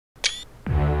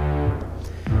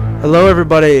Hello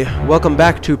everybody, welcome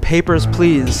back to Papers,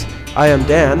 Please. I am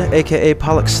Dan, aka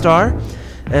Pollock Star,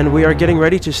 and we are getting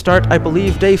ready to start, I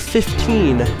believe, day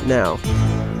 15 now.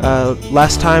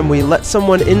 Last time we let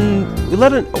someone in, we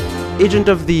let an agent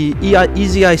of the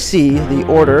EZIC, the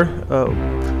order, of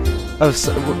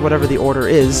whatever the order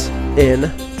is, in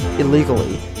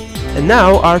illegally. And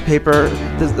now our paper,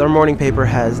 our morning paper,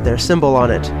 has their symbol on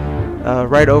it,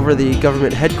 right over the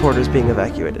government headquarters being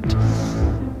evacuated.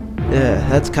 Yeah,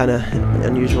 that's kind of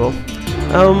unusual.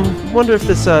 Wonder if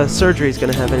this surgery is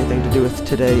going to have anything to do with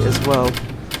today as well.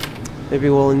 Maybe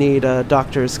we'll need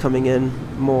doctors coming in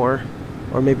more,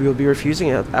 or maybe we'll be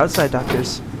refusing outside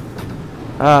doctors.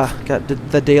 Got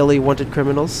the daily wanted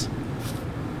criminals.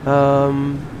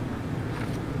 But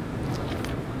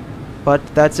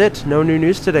that's it. No new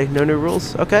news today. No new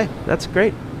rules. Okay, that's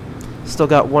great. Still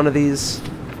got one of these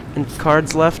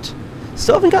cards left.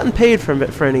 Still haven't gotten paid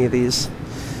for any of these.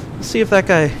 See if that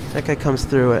guy comes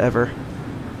through ever.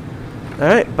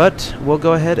 Alright, but we'll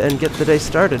go ahead and get the day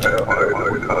started. Go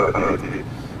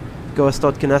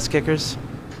Arstotzka ass kickers.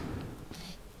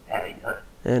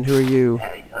 And who are you?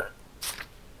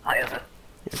 You're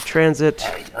transit.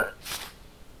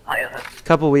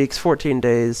 Couple weeks, 14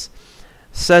 days.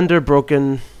 Sender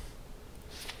broken.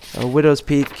 Widow's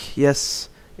Peak, yes.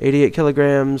 88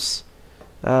 kilograms.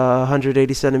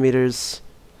 180 centimeters.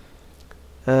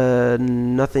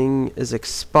 Nothing is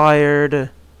expired.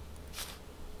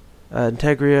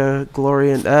 Integria,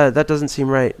 Glorian. That doesn't seem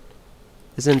right.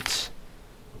 Isn't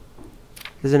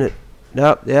it?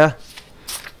 Nope. Yeah.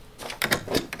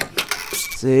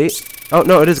 See? Oh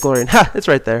no, it is Glorian. Ha! It's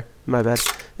right there. My bad.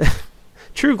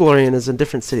 True Glorian is a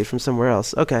different city from somewhere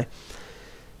else. Okay.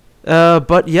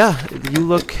 But yeah, you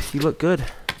look good.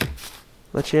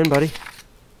 Let you in, buddy.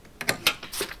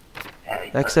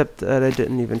 Except that I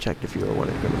didn't even check if you were a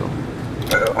wanted criminal.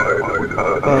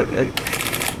 But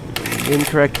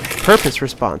incorrect purpose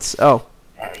response. Oh.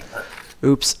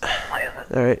 Oops.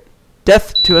 Alright.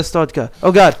 Death to Arstotzka.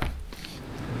 Oh god.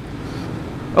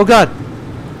 Oh god.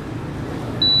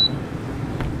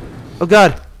 Oh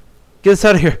god. Get us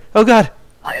out of here. Oh god.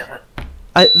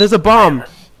 There's a bomb.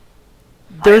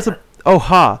 There's a... Oh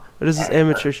ha. What is this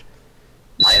amateur...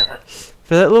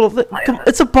 For that little...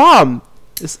 It's a bomb!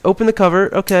 Just open the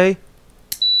cover, okay.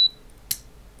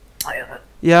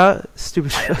 Yeah,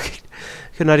 stupid.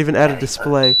 Could not even add a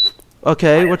display.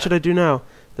 Okay, what should I do now?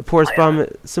 The poorest bomb,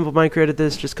 simple mind created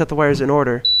this, just cut the wires in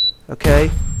order. Okay.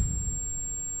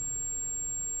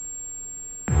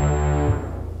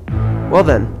 Well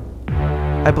then.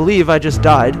 I believe I just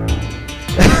died.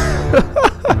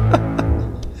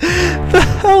 The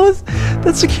hell is...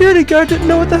 That security guard didn't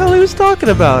know what the hell he was talking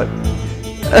about.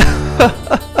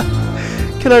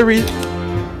 Can I read?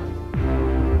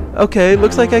 Okay,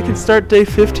 looks like I can start day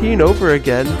 15 over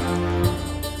again.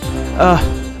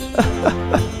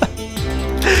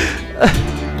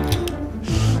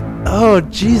 Oh,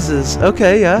 Jesus.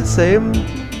 Okay, yeah, same.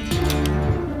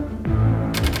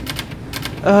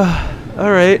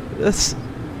 Alright. That's...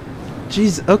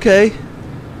 Jeez, okay.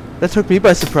 That took me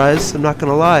by surprise, I'm not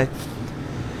gonna lie.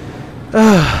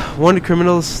 Wanted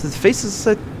criminals. The faces...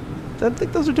 I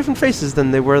think those are different faces than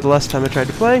they were the last time I tried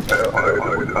to play.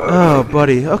 Oh,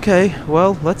 buddy. Okay,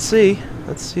 well, let's see.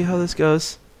 Let's see how this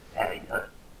goes.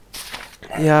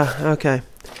 Yeah, okay.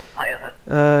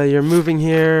 You're moving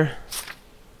here.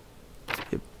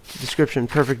 Description,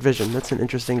 perfect vision. That's an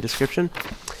interesting description.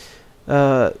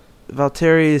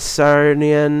 Valtteri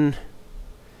Sarnian.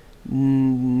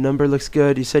 Number looks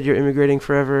good. You said you're immigrating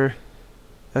forever.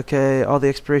 Okay, all the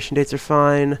expiration dates are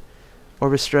fine.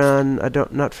 Orbistran,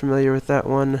 not familiar with that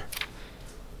one.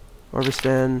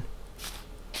 Orbistan,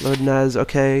 Lodnaz,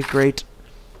 okay, great.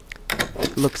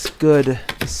 Looks good.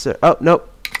 So, oh, nope.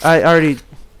 I already...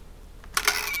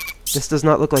 This does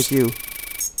not look like you.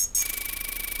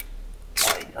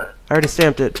 I already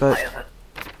stamped it, but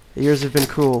yours have been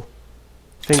cruel.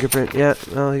 Fingerprint, yeah,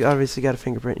 well, you obviously got to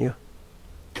fingerprint you.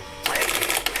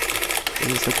 Is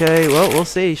this okay? Well, we'll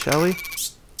see, shall we?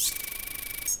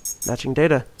 Matching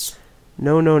data.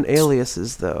 No known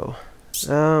aliases, though.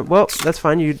 Well, that's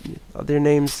fine. Your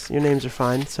names are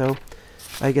fine. So,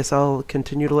 I guess I'll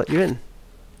continue to let you in.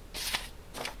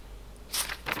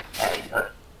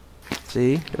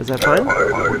 See, was that fine?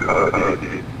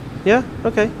 Yeah.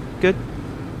 Okay. Good.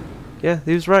 Yeah,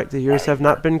 he was right. The years have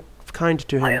not been kind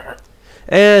to him.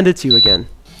 And it's you again.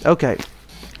 Okay.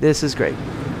 This is great.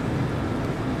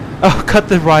 Oh, cut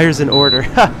the wires in order.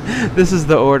 This is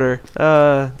the order.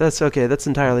 That's okay. That's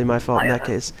entirely my fault in that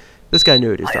case. This guy knew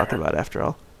what he was talking about after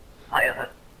all.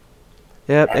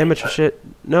 Yep, amateur shit.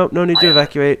 Nope, no need to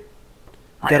evacuate.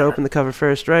 Gotta open the cover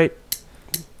first, right?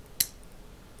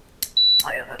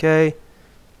 Okay.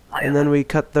 And then we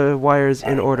cut the wires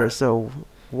in order. So,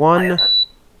 1...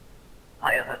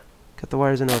 Cut the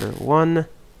wires in order. 1,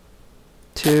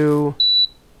 2,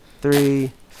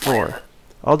 3, 4.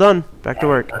 All done. Back to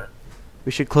work.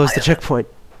 We should close the checkpoint.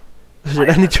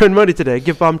 I need to earn money today.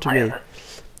 Give bomb to me.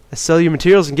 I sell you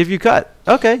materials and give you cut.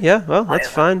 Okay, yeah, well, that's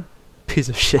fine. Piece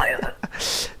of shit.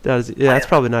 Yeah, that's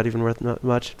probably not even worth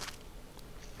much.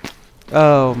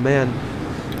 Oh man.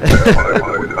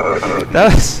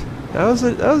 that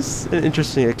was an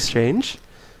interesting exchange.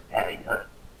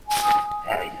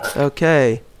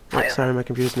 Okay. Oh, sorry, my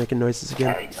computer's making noises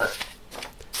again.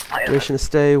 Duration of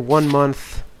stay, 1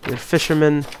 month. You're a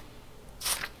fisherman.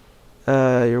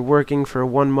 You're working for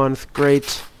 1 month.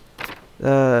 Great.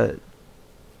 You're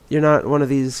not one of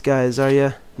these guys, are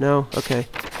you? No? Okay.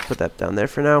 Put that down there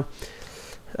for now.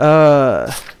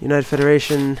 United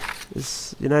Federation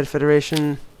is United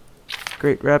Federation.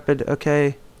 Great Rapid.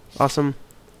 Okay. Awesome.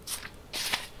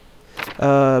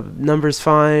 Numbers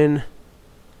fine.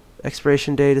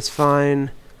 Expiration date is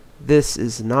fine. This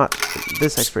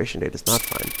expiration date is not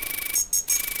fine.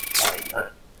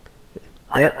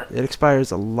 Yep, it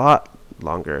expires a lot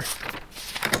longer.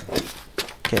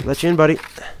 Can't let you in, buddy.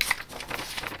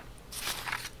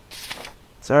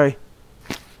 Sorry.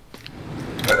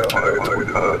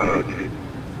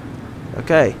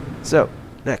 Okay, so,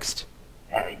 next.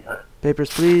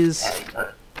 Papers, please.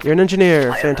 You're an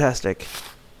engineer. Fantastic.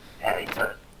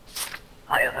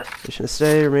 Mission to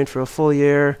stay, remain for a full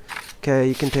year. Okay,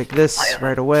 you can take this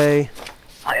right away.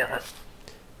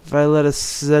 Violetta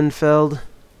Zenfeld.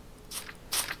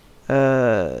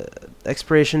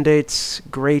 Expiration dates,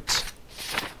 great.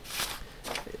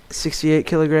 68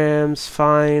 kilograms,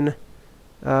 fine.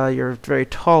 You're a very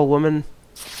tall woman.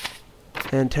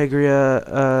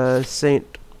 Antegria,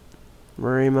 Saint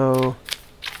Marimo.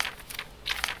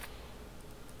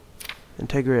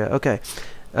 Antegria, okay.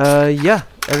 Yeah,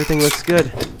 everything looks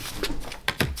good.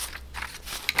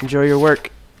 Enjoy your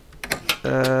work.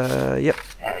 Yep.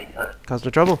 Cause no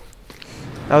trouble.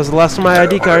 That was the last of my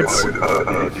ID cards.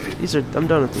 I'm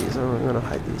done with these. I'm gonna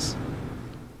hide these.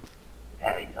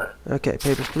 Okay,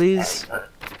 papers please.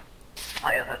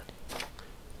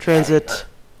 Transit.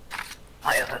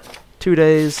 2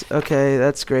 days. Okay,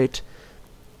 that's great.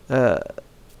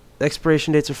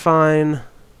 Expiration dates are fine.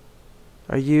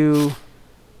 Are you...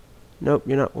 Nope,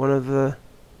 you're not one of the...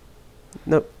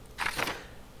 Nope.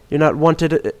 You're not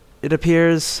wanted, it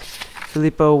appears.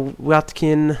 Filippo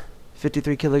Watkin,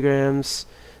 53 kilograms.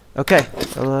 Okay,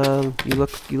 well, you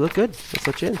look good. Let's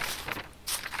let you in.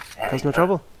 Cause no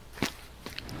trouble.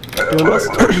 Doing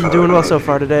well, doing well so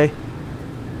far today.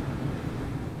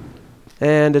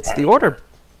 And it's the order.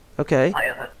 Okay.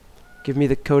 Give me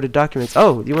the coded documents.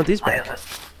 Oh, you want these back?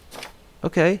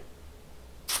 Okay.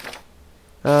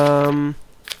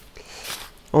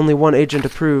 Only one agent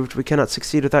approved. We cannot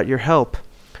succeed without your help.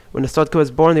 When Arstotzka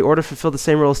was born, the order fulfilled the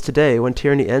same role as today. When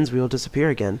tyranny ends, we will disappear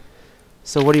again.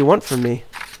 So what do you want from me?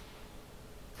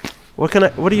 What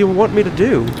do you want me to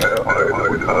do?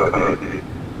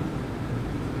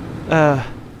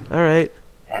 Alright.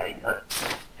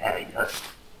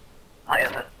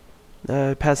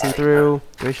 Passing through.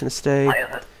 Duration of stay.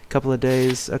 Couple of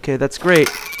days. Okay, that's great.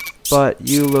 But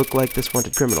you look like this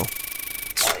wanted criminal.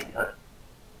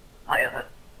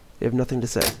 You have nothing to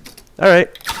say.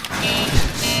 Alright.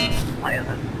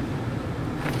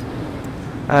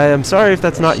 I am sorry if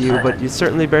that's not you, but you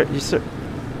certainly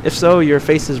if so, your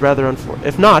face is rather unfortunate.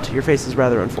 If not, your face is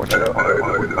rather unfortunate.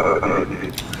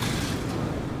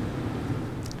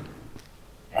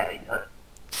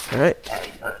 Alright.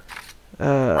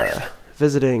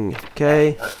 Visiting.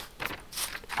 Okay.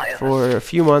 For a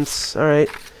few months. Alright.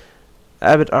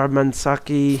 Abbott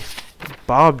Armansaki.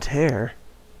 Bobbed hair.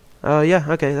 Oh, yeah,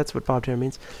 okay, that's what bobbed hair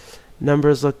means.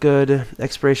 Numbers look good.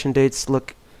 Expiration dates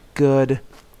look good.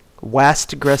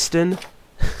 Wast Greston?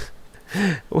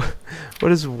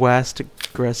 What is Wast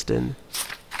Greston?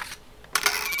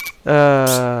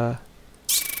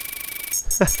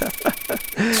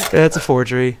 That's a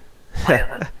forgery.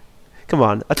 Come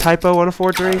on, a typo on a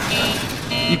forgery?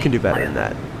 You can do better than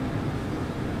that.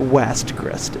 Wast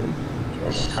Greston.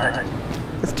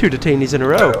 That's 2 detainees in a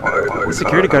row. The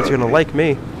security guards are gonna like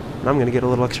me. And I'm gonna get a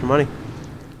little extra money.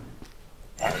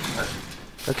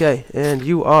 Okay, and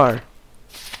you are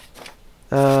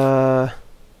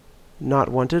not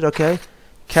wanted, okay.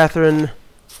 Catherine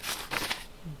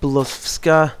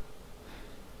Blofska,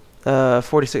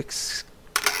 46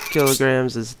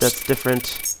 kilograms, that's different.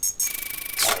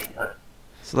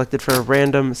 Selected for a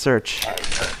random search.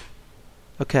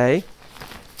 Okay.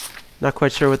 Not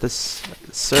quite sure what this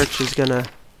search is gonna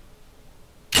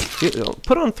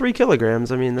Put on 3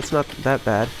 kilograms. I mean, that's not that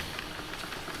bad.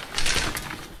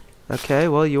 Okay,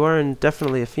 well, you are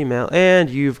definitely a female, and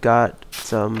you've got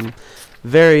some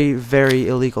very, very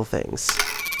illegal things.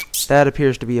 That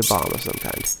appears to be a bomb of some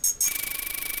kind.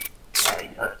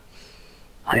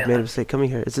 You've made a mistake coming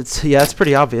here. Yeah, it's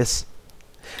pretty obvious.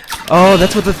 Oh,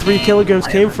 that's what the 3 kilograms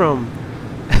came from.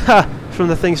 Ha! From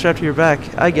the thing strapped to your back.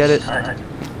 I get it.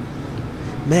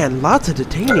 Man, lots of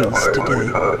detainees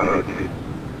today.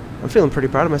 I'm feeling pretty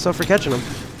proud of myself for catching them.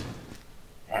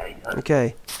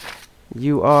 Okay.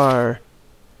 You are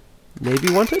maybe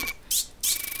wanted? Is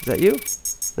that you?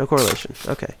 No correlation.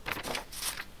 Okay.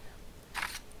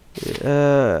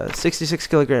 66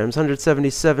 kilograms,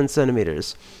 177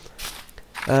 centimeters.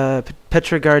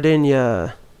 Petra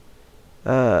Gardenia.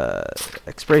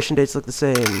 Expiration dates look the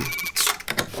same.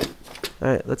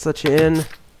 Alright, let's let you in.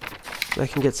 I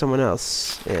can get someone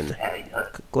else in.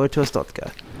 Glory to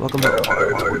Arstotzka. Welcome home.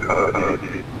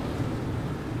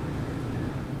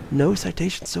 No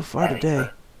citations so far today.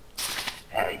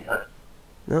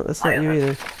 No, that's not you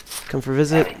either. Come for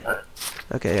visit.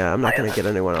 Okay, yeah, I'm not going to get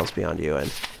anyone else beyond you in.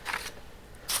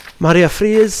 Maria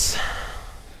Fries.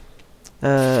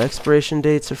 Expiration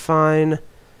dates are fine.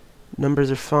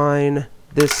 Numbers are fine.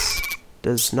 This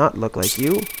does not look like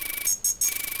you.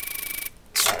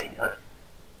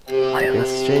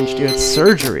 Exchanged you had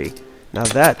surgery. Now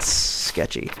that's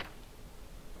sketchy.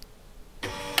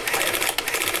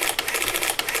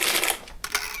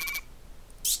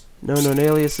 No known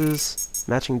aliases.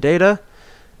 Matching data.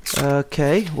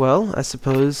 Okay, well, I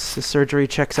suppose the surgery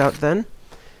checks out then.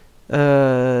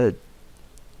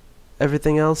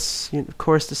 Everything else, of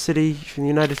course, the city from the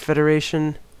United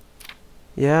Federation.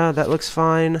 Yeah, that looks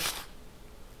fine.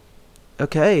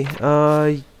 Okay,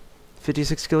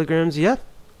 56 kilograms, yeah.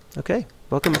 Okay,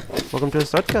 welcome to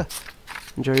Arstotzka.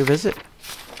 Enjoy your visit.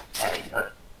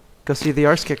 Go see the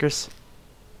Arse Kickers.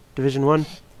 Division 1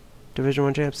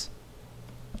 champs.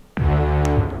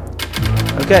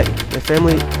 Okay, my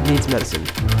family needs medicine.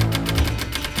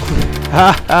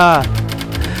 Ha ha!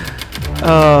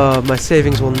 My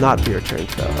savings will not be returned,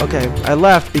 though. Okay, I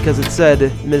left because it said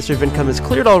Ministry of Income has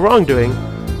cleared all wrongdoing,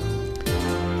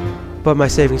 but my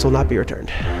savings will not be returned,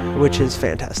 which is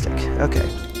fantastic. Okay.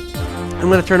 I'm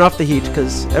going to turn off the heat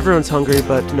because everyone's hungry,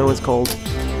 but no one's cold.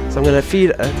 So I'm going to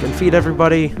feed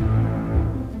everybody.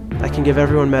 I can give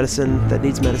everyone medicine that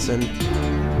needs medicine.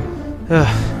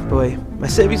 Ugh, boy. My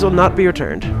savings will not be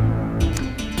returned.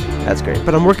 That's great.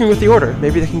 But I'm working with the Order.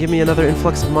 Maybe they can give me another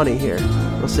influx of money here.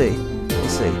 We'll see. We'll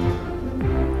see.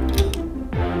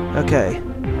 Okay.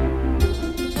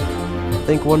 I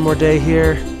think one more day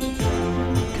here.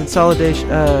 Consolidation.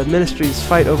 Ministries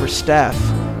fight over staff.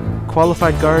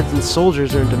 Qualified guards and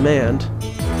soldiers are in demand.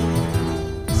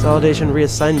 Consolidation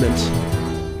reassignment.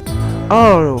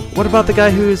 Oh, what about the guy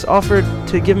who's offered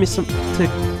to give me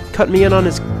to cut me in on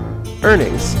his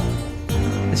earnings?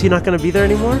 Is he not going to be there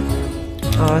anymore?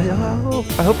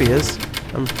 I hope he is.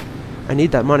 I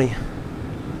need that money.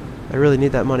 I really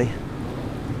need that money.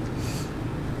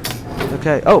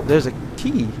 Okay. Oh, there's a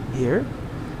key here.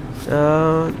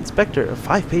 Inspector.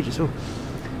 5 pages. Oh.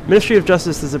 Ministry of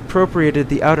Justice has appropriated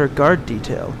the outer guard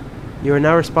detail. You are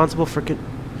now responsible for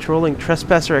controlling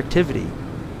trespasser activity.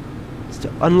 It's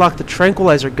to unlock the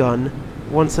tranquilizer gun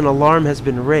once an alarm has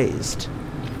been raised.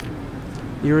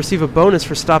 You receive a bonus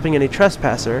for stopping any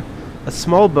trespasser. A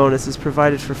small bonus is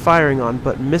provided for firing on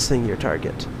but missing your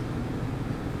target.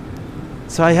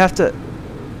 So I have to...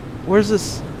 Where's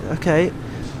this? Okay.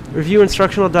 Review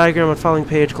instructional diagram on following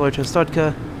page. Glory to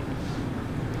Arstotzka.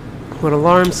 When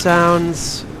alarm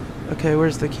sounds... Okay,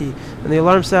 where's the key? When the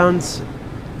alarm sounds,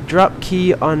 drop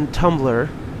key on tumbler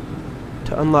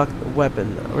to unlock the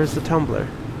weapon. Where's the tumbler?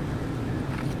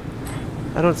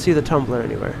 I don't see the tumbler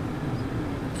anywhere.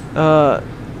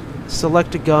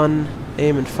 Select a gun,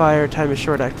 aim and fire, time is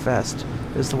short, act fast.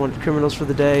 There's the wanted criminals for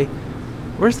the day.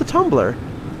 Where's the tumbler?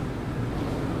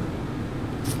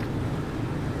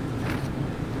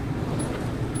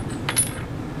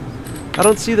 I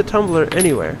don't see the tumbler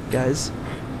anywhere, guys.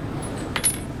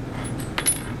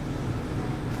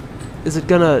 Is it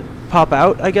gonna pop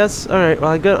out, I guess? Alright,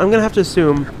 well, I'm gonna have to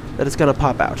assume that it's gonna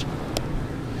pop out.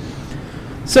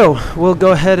 So, we'll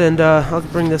go ahead and I'll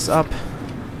bring this up.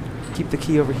 Keep the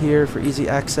key over here for easy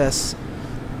access.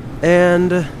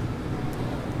 And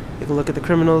take a look at the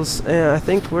criminals. And I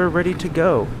think we're ready to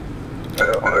go.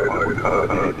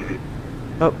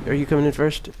 Oh, are you coming in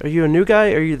first? Are you a new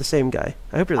guy or are you the same guy?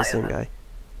 I hope you're the same guy.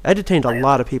 I detained a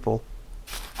lot of people.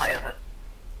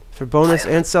 For bonus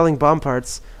and selling bomb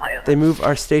parts, they move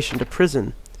our station to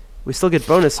prison. We still get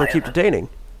bonus, so keep detaining.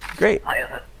 Great.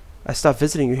 I stop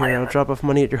visiting you here and I'll drop off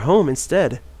money at your home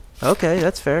instead. Okay,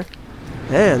 that's fair.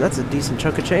 Man, that's a decent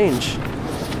chunk of change.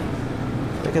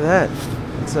 Look at that.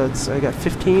 I got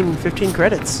 15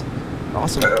 credits.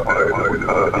 Awesome.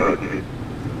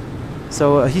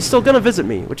 So he's still gonna visit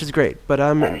me, which is great, but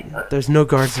there's no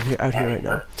guards out here right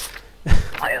now.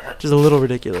 Which is a little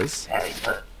ridiculous.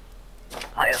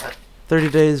 30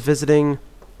 days visiting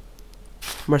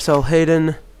Marcel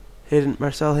Hayden.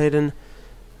 Marcel Hayden.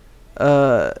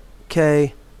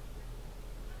 Okay.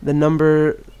 The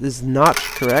number is not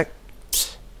correct.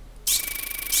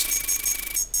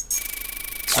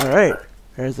 Alright.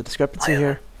 There's a discrepancy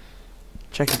here.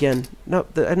 Check again. No,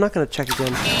 I'm not going to check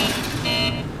again.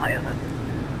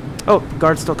 Oh, the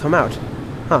guards still come out.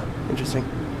 Huh, interesting.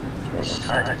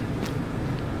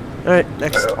 Alright,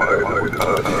 next.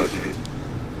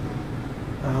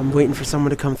 I'm waiting for someone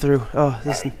to come through. Oh,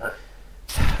 listen.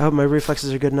 I hope my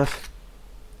reflexes are good enough.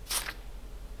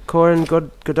 Korin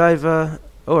Godiva.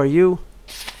 Oh, are you?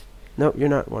 Nope, you're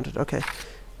not wanted. Okay.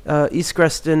 East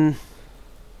Greston.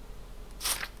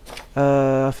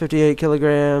 58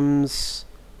 kilograms.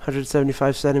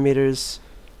 175 centimeters.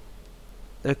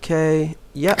 Okay.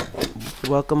 Yep.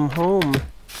 Welcome home,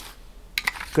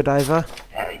 Godiva.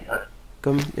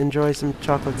 Come enjoy some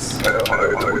chocolates. Is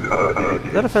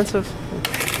that offensive?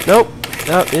 Nope.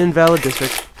 Nope. Invalid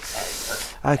district.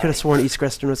 I could have sworn East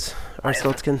Greston was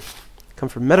Arstotzka. Come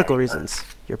for medical reasons.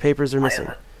 Your papers are missing.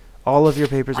 All of your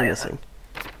papers are missing.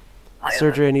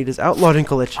 Surgery I need is outlawed in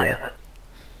Galicia.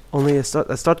 Only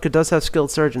Arstotzka does have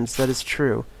skilled surgeons. That is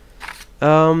true.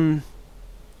 You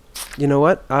know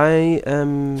what?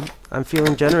 I'm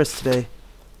feeling generous today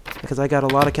because I got a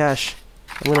lot of cash.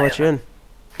 I'm gonna let you in.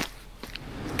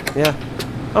 Yeah.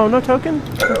 Oh, no token?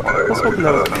 I was hoping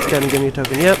that was gonna give me a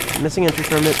token. Yep. Missing entry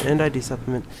permit and ID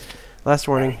supplement. Last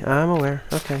warning. I'm aware.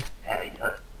 Okay.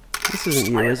 This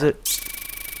isn't you, is it?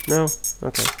 No?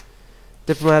 Okay.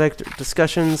 Diplomatic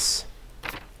discussions.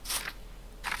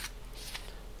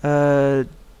 I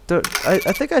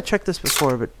think I checked this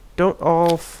before, but don't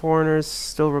all foreigners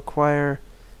still require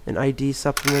an ID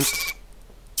supplement?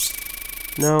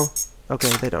 No? Okay,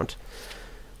 they don't.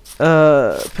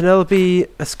 Penelope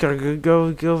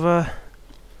Escargova.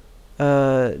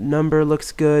 Number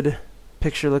looks good.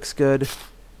 Picture looks good.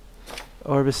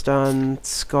 Orbistan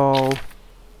Skull.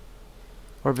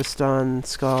 Orbistan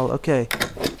Skull. Okay.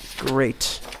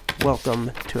 Great.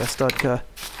 Welcome to Arstotzka.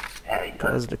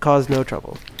 Cause no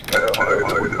trouble.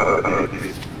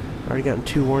 Already gotten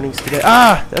 2 warnings today.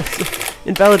 Ah! That's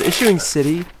invalid issuing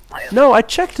city. No, I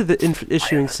checked the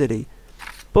issuing city.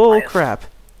 Bull crap.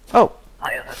 Oh.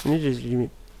 I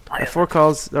have 4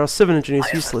 calls. There are 7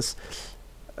 engineers useless.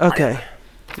 Okay.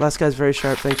 Last guy's very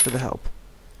sharp. Thanks for the help.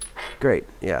 Great.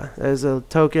 Yeah. There's a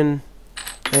token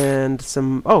and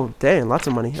some... Oh, dang. Lots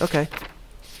of money. Okay.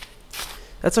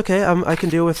 That's okay. I can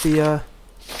deal with the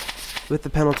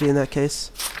penalty in that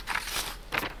case.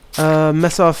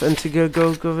 Mesov and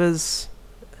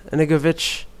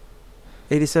Enigovich,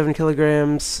 87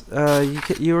 kilograms.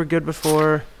 You were good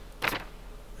before.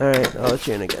 Alright, I'll let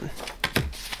you in again.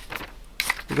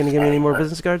 You gonna give me any more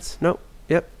business cards? Nope.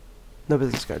 Yep. No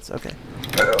business cards. Okay.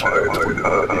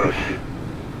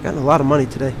 Gotten a lot of money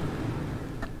today.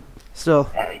 Still.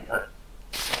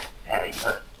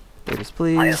 Papers,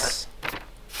 please.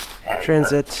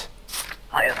 Transit.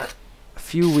 A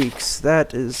few weeks.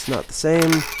 That is not the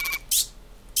same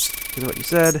as what you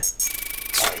said.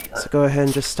 So go ahead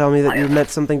and just tell me that you meant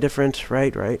something different.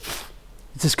 Right.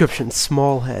 Description: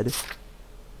 small head.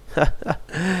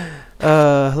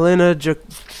 Helena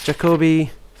Jacobi,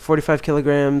 45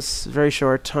 kilograms, very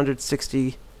short, 160.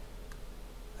 Is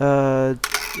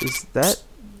that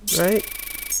right?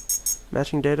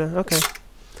 Matching data? Okay.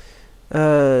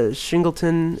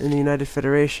 Shingleton in the United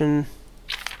Federation.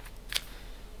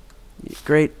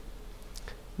 Great.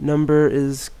 Number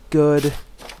is good.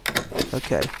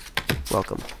 Okay.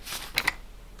 Welcome.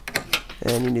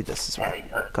 And you need this as well.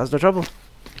 Cause no trouble.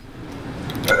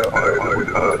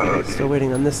 Still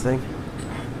waiting on this thing.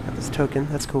 Got this token.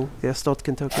 That's cool. The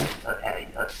Arstotzka token.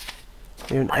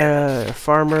 You're a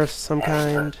farmer of some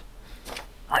kind.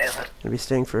 Gonna be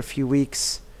staying for a few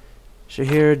weeks.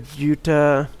 Shahir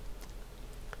Utah.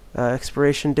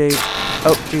 Expiration date.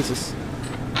 Oh, Jesus.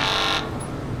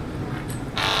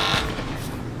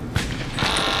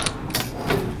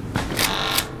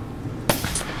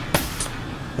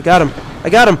 I got him. I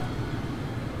got him.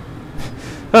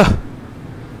 Oh.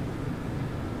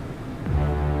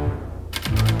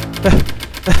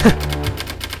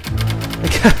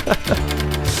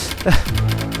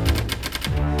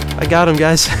 I got him,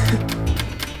 guys.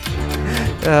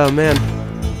 Oh man.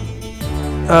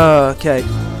 Okay.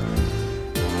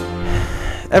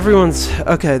 Everyone's...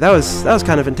 Okay, that was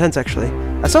kind of intense, actually.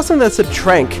 I saw something that said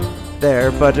trank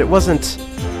there, but it wasn't...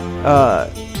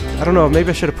 I don't know, maybe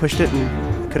I should have pushed it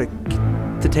and could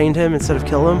have detained him instead of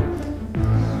killed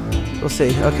him. We'll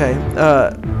see. Okay,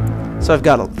 so I've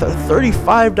got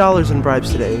 $35 in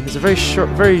bribes today. It's a very short,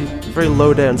 very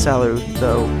low day on salary,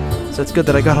 though, so it's good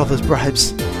that I got all those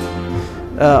bribes.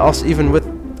 Also, even with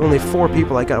only 4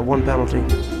 people, I got 1 penalty.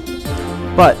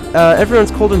 But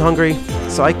everyone's cold and hungry,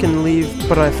 so I can leave,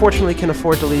 but I fortunately can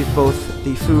afford to leave both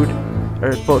the food,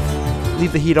 or both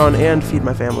leave the heat on and feed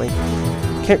my family.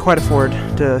 Can't quite afford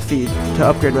to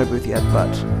upgrade my booth yet,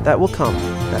 but that will come.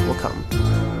 That will come.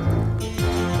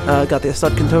 Got the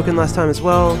Arstotzka token last time as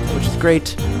well, which is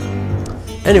great.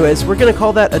 Anyways, we're gonna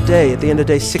call that a day at the end of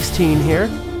day 16 here.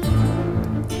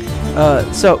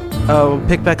 So we'll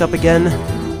pick back up again.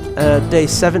 Day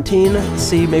 17.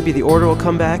 See, maybe the order will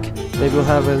come back. Maybe we'll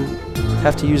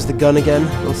have to use the gun again.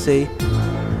 We'll see.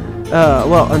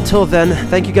 Well, until then,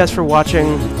 thank you guys for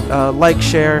watching. Like,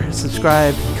 share,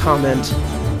 subscribe, comment,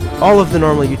 all of the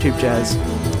normal YouTube jazz.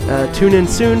 Tune in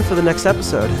soon for the next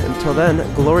episode. Until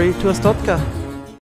then, glory to Arstotzka.